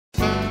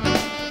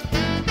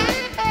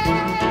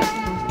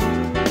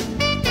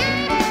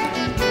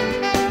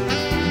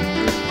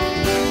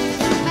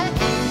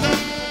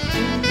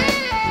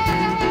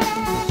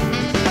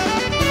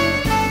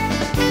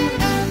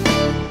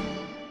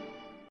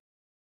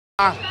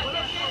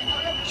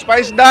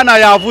Spice Diana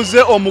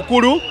yavuze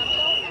omukulu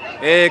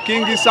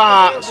King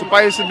Saha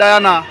Spice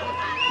Diana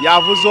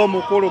yavuze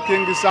omukulu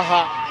King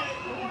Saha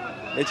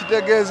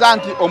ekitegeeza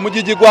nti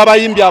omujiji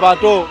gw'abayimbi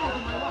abato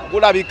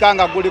gulabika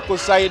nga guli ku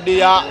side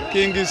ya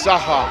King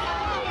Saha.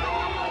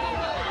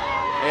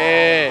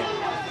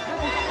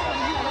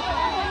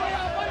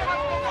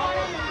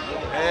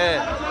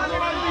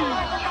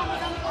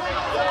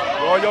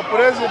 Oyo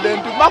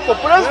president mako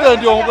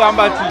president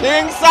omugamba ati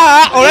King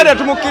Saha olede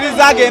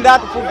tumukiriza agenda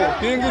atufuge.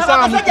 King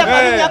Saha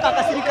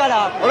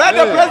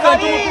olede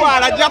president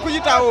mutwala ajja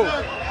kuyitawo.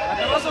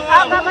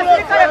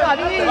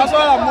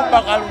 Basobola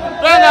mubakalu.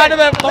 Twenga ade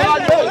be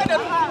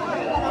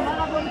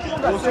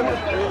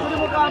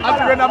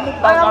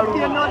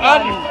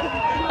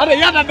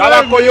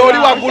Kabako yoli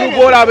waggulu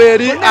gw'olaba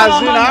eri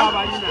azina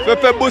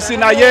Peoplepowr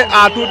naye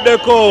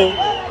atuddeko.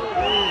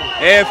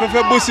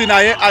 Peoplepowr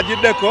naye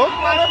agiddeko.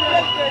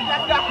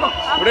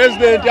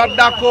 President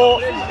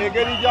addako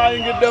engeri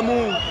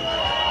gy'ayingiddemu.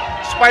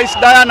 Spice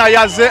Diana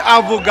yazze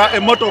avuga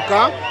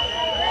emmotoka.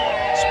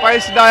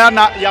 Spice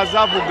Diana yazze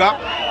avuga.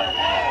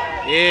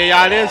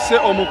 Yaleese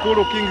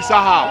omukulu King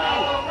Saha.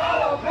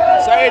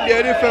 Saidi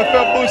eri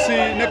Peoplepowr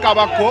ne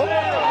Kabako.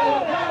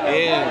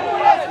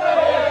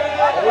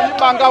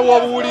 Oyimba nga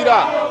w'obuwulira.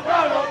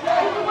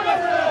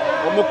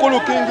 Omukulu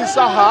King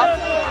Saha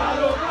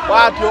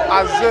bw'atyo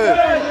azze.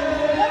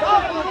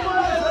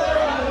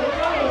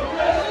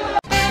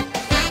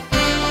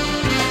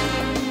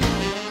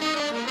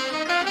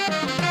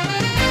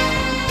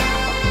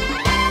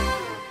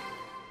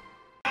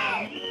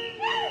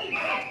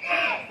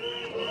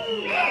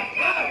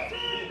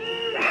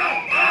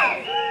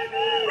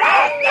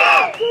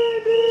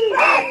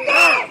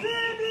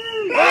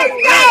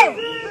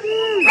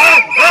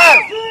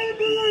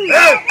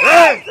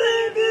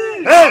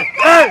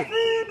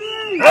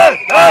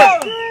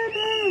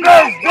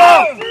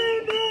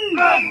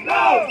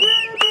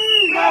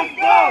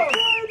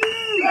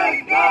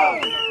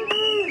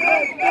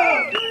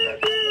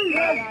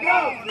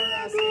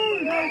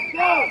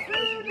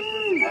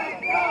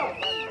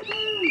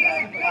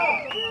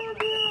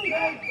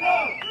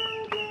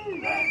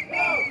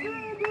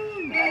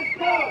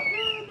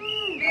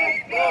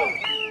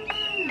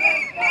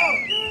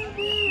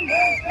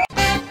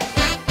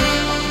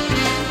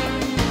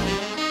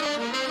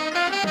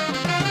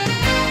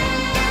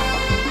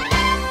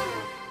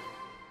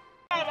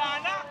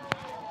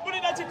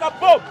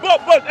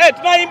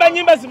 Tunaimba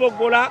nyimba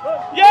zibogola.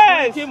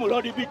 Yes. Timu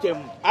Lord Bikem.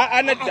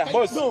 Anada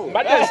boss.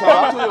 Mbadde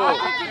sawa.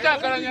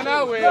 Tutakalanya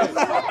nawe.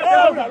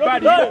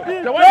 Badi.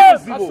 Tewali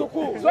zibo.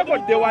 Soko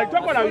dewa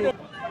tokola yo.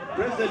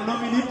 President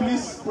nominee,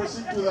 please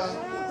proceed to the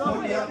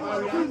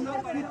podium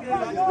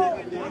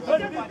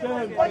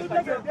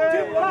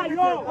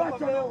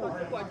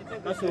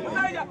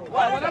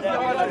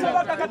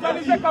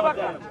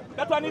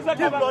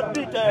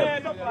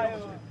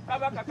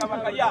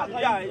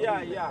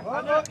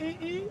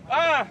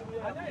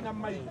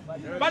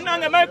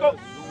Banana Michael.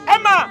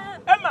 Emma.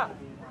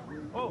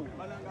 Oh.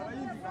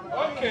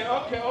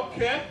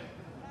 Okay.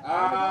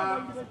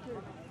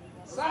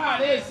 Saha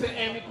lese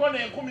emikono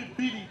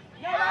 12.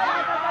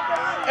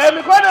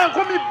 Emikono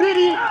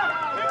 12.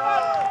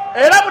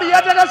 Era buli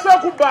yategese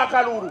okubba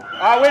Akalulu.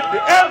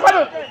 Awedde.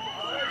 Enkono.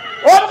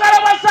 Omugala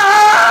wa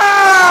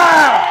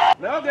Saha.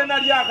 Naye ogenda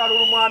lya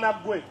Akalulu mwana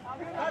gwe.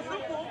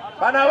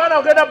 Bana abana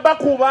ogenda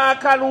bakuba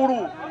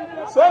Akalulu.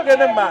 So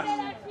ogende maaso.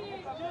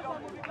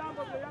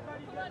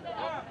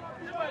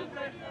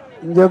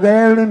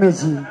 Njogera olulimi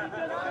ki?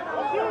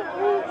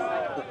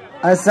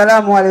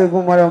 Assalamu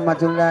alaikum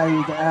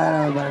warahmatullahi ta'ala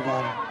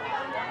wabarakatuh.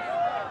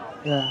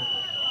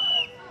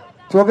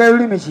 Twogera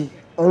olulimi ki?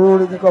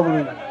 Oluwulikika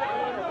bulungi.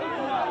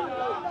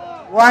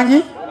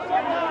 Wangi?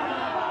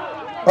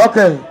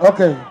 Okay.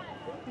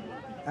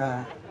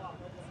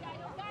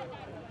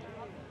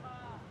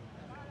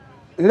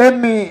 Let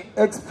me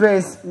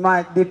express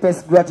my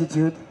deepest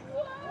gratitude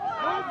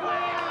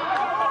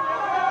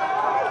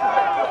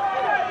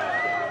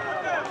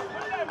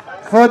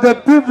for the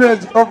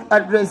privilege of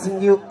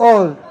addressing you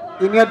all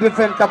in your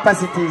different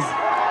capacities.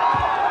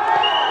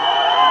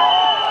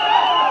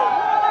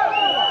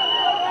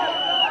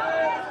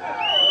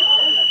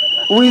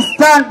 We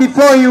stand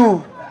before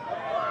you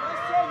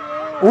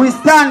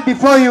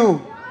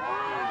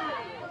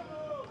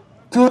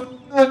to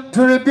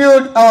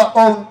rebuild our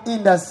own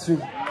industry.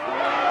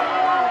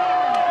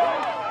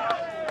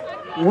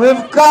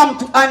 We've come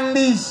to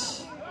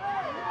unleash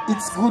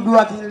its good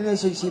working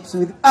relationships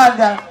with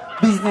other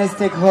business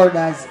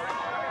stakeholders.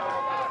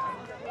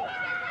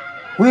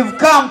 We've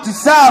come to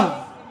serve.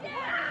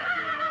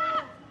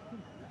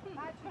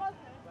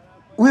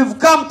 We've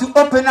come to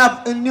open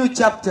up a new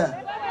chapter.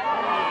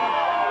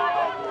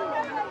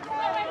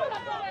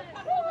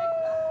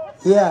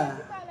 Yeah.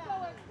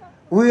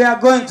 We are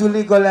going to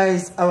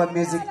legalize our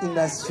music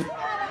industry.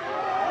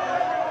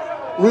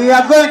 We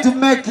are going to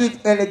make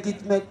it a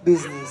legitimate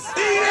business.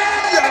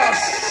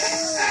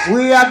 Yes.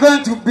 We are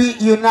going to be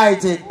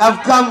united.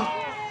 I've come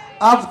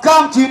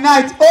to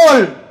unite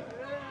all.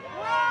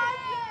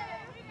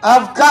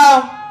 I've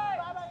come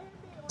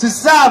to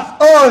serve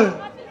all.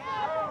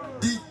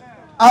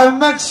 I'll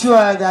make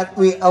sure that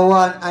we are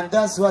one, and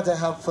that's what I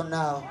have for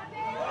now.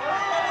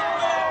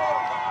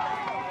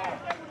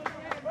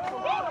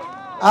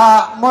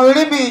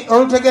 Molimi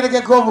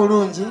olutegerekeko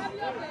bulungi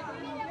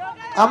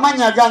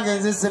amanya gange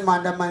nze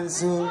Semanda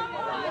Mansour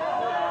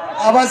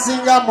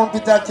abasinga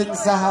mumpita King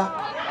Saha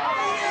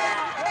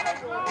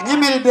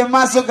nyimiridde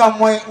maaso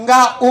gammwe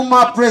nga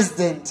Uma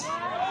President,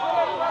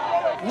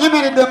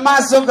 nyimiridde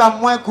maaso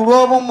gammwe ku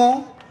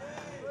lw'obumu,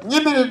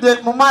 nyimiridde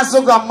mu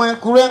maaso gammwe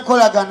ku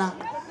lw'enkolagana.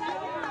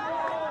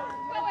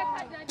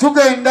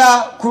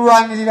 Tugenda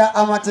kulwanirira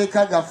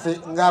amateeka gaffe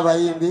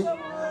ng'abayimbi,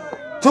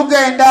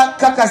 tugenda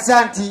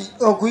kakasa nti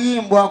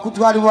okuyimbwa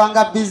kutwalibwa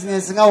nga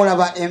bizinesi nga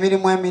olaba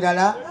emirimu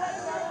emirala,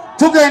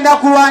 tugenda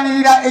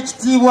kulwanirira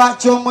ekitiibwa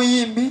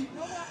ky'omuyimbi.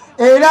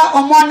 Era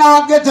omwana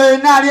wa ghetto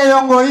yenna ali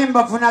eyo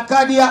ng'oyimba funa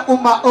kaadi ya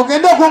Uma,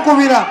 ogenda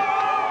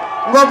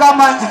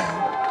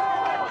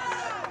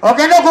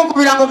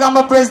okunkubira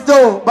ng'ogamba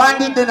President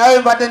bandidde naye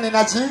mbadde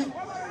nina ki?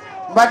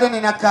 Mbadde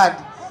nina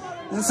kaadi.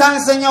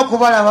 Nsanse nnyo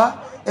okubalaba,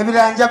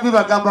 ebirala nja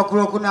bibagamba ku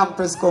Lwokuna mu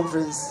press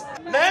conference.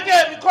 Naye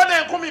ng'emikono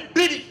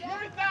 2,000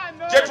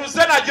 gye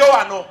tuzze nagyo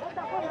wano,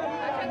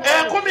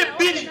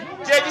 2,000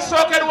 gye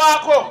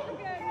gisookerwako.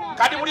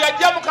 Kati buli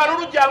ajja mu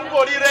kalulu jangu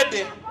ng'oli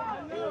redde,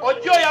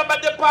 ojja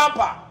oyambadde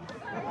pampa.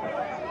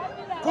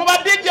 Kuba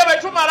DJ bwe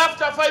tumala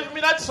after 5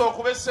 minutes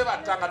okube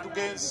sebatta nga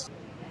tugenzi.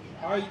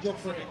 I,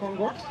 Geoffrey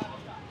Congo,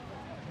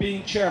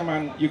 being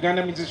Chairman,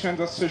 Uganda Musicians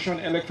Association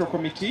Electoral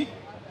Committee,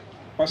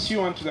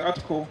 pursuant to the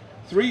Article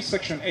 3,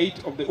 Section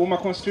 8 of the UMA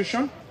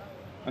Constitution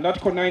and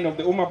Article 9 of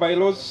the UMA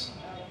Bylaws,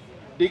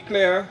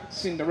 declare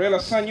Cinderella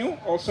Sanyu,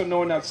 also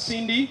known as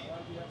Cindy,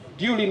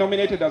 duly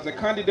nominated as a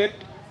candidate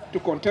to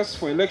contest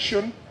for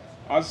election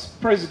as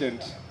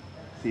President.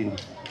 Cindy.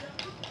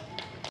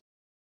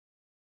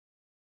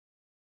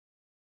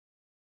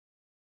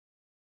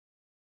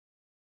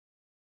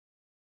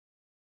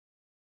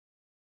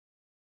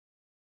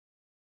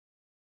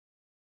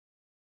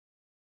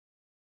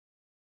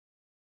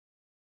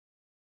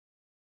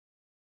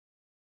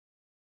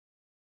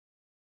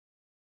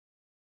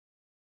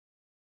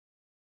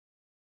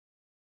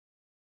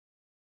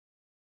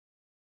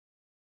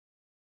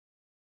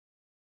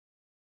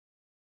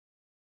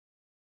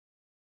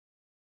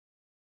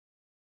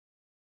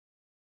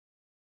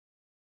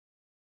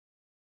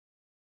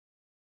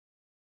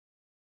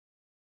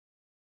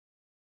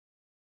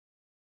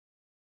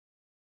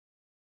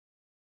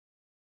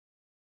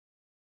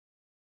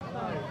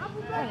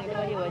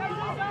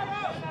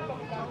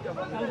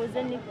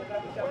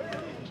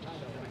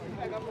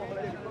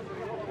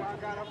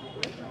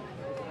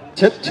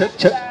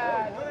 Check.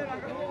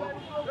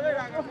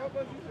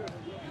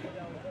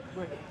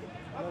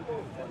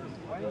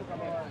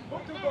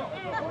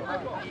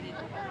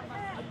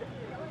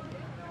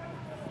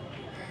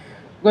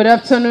 Good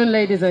afternoon,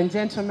 ladies and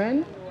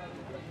gentlemen.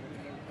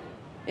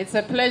 It's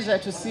a pleasure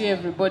to see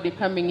everybody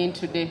coming in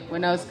today.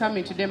 When I was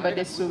coming today,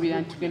 mbadde suubira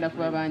nti tugenda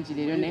kuba bangi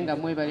leero naye nga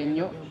mwebale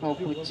nnyo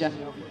okujja.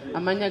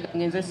 Amanya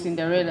gange nze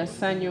Cinderella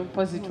Sanyu,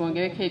 mpozi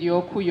twongereko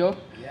eryokuyo.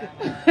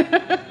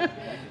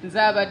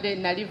 Nze abadde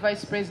nali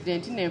vice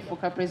president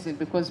nenfuuka president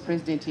because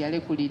president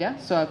yalekulira.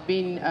 So I've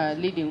been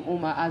leading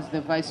UMA as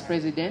the vice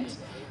president,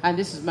 and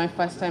this is my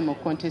first time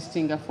of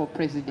contesting for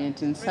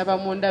president. Nsaba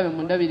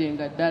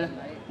mundabirenga ddala.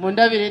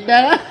 Mundabire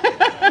ddala.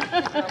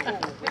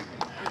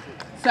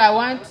 So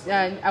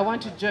I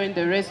want to join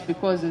the race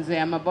because I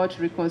am about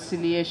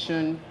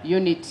reconciliation,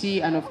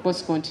 unity, and of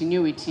course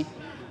continuity.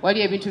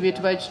 Wali ebintu bye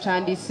tuba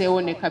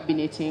tutandiseewo ne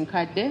cabinet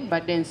enkadde,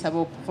 but then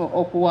nsaba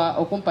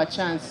okumpa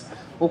chance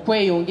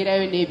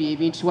okweyongerayo n'ebyo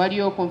ebintu.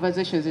 Waliyo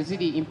conversations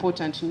eziri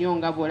important nnyo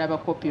nga bw'olaba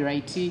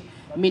copyright,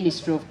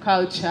 Ministry of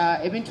Culture,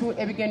 ebintu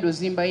ebigenda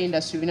ozimba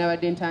industry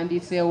binabadde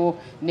ntandiseewo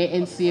ne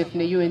NCF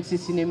ne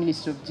UNCC ne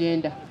Ministry of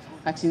Gender.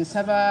 Kati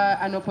nsaba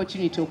an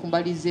opportunity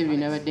okumbaliza ebyo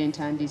binabadde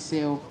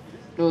ntandiseewo.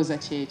 Ndowooza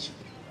kyekyo.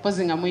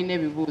 Mpozi nga mulina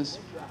ebibuuzo.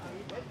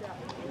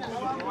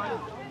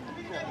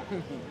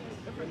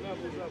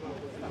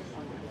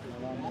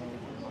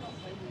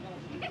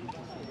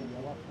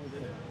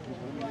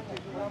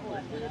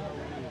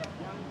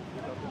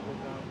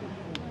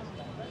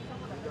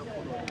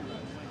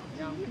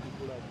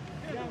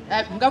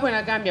 Nga bwe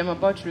nagambye, I'm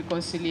about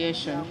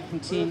reconciliation.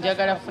 Nti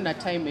njagala funa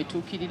time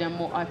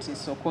etuukiriramu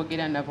artists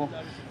okwogera nabo.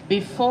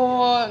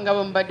 Before nga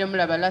bwe mubadde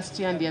mulaba last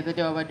year and the other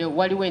day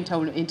waliwo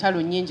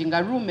entalo nnyingi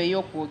nga room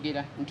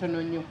ey'okwogera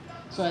ntono nnyo.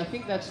 So I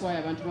think that's why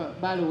abantu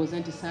balowooza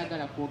nti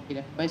saagala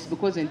kwogera. But it's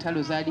because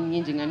entalo zaali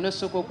nnyingi nga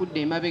nosooka okudda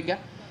emabega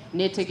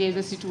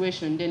neetegeeza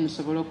situation then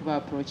nsobole okuba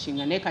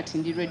approachinga. Naye kati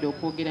ndi ready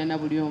okwogera na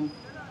buli omu.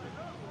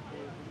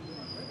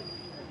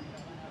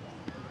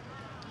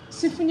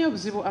 Sifunye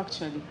obuzibu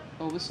actually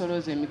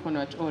obusolooza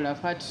emikono at all.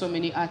 I've had so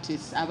many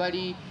artists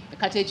abali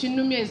kati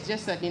ekinnumya is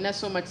just that nina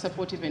so much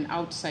support even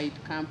outside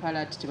Kampala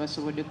ati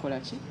tebasobodde kukola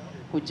ki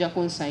kujja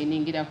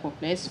kunsayiningirako,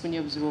 naye sifunye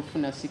obuzibu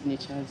okufuna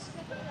signatures.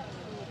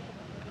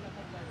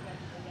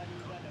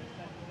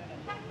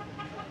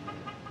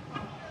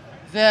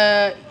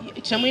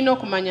 Chamwino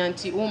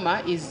Kumanyanti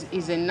UMA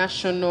is a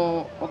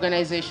national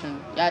organization,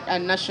 a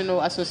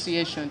national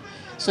association.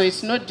 So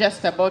it's not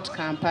just about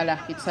Kampala,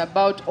 it's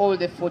about all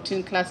the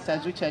 14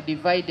 clusters which are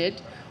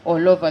divided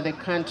all over the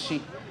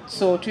country.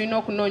 So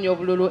tulina okunoonya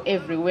obululu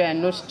everywhere,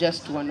 not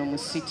just wano mu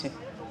city.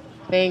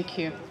 Thank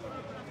you.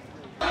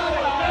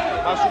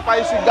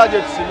 Spice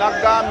gadgets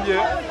nagambye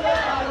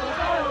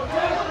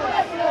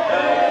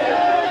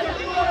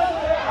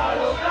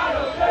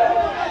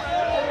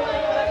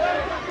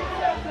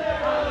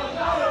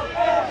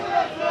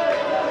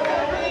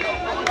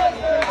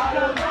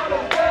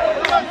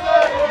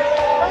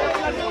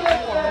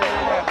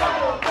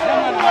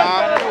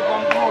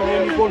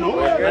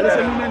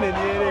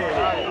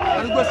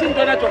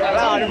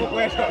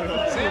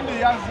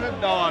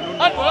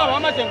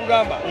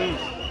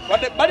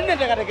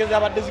balinateekateekeza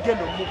abadde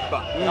zigenda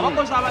omubba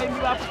abakozi abayimbi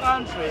ba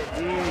country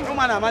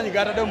n'omwana amaanyi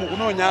gatadde mu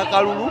kunoonya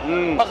akalulu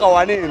paka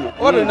wano eno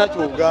oba tolina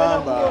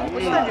kyogamba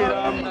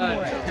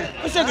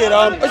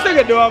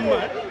osegedde wamma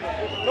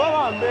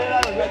noba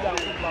mbeera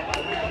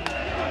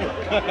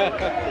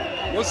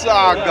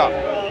musaaga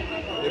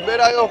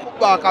embeera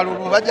y'okubba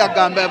akalulu bajja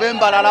kugamba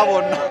ab'embalala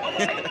bonna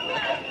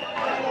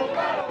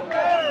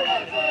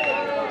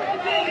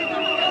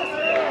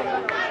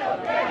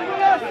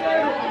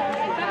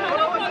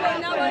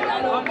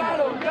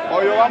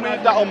oyo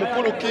bamuyita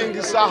omukulu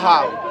King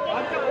Saha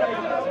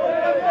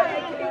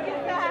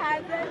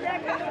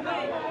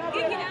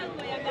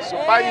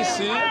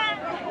Spice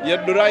ye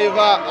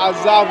driver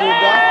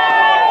azavuga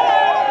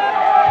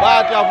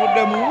bati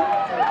avuddemu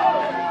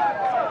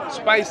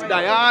Spice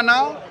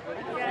Diana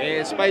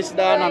Spice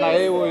Diana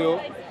naye oyo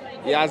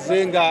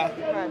yazenga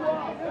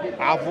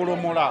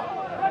avulumula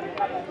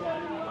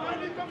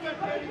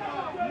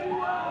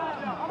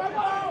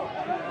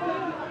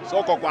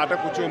soko kwate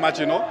ku kyuma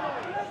kino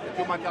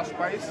icyuma cya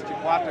Spice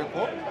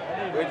kikwateko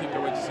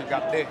wekitewe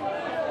kisigadde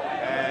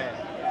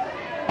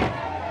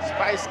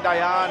Spice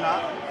Diana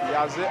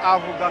yaze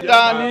avuga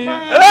dani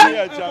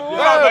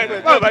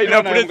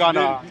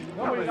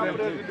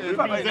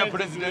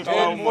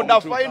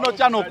muda final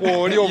chano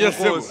kwoli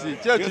obukosi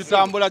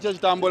kyekitambula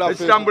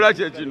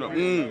kyekino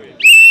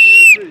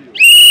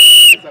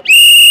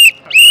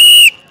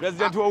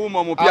President wa UMA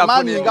omupya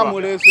amaninga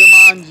mulese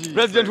manji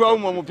President wa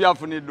UMA omupya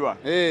afuniddwa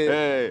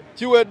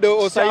kiwedde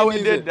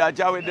osayinidde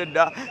kyawedde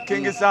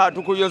King Saha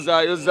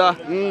tukuyoza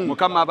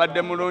mukama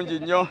abadde mulungi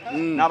nnyo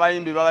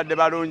n'abayimbi babadde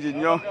balungi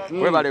nnyo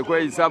mwebale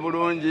kweyisa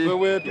bulungi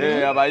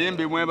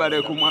abayimbi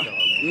mwebale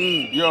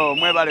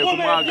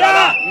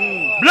kumwagala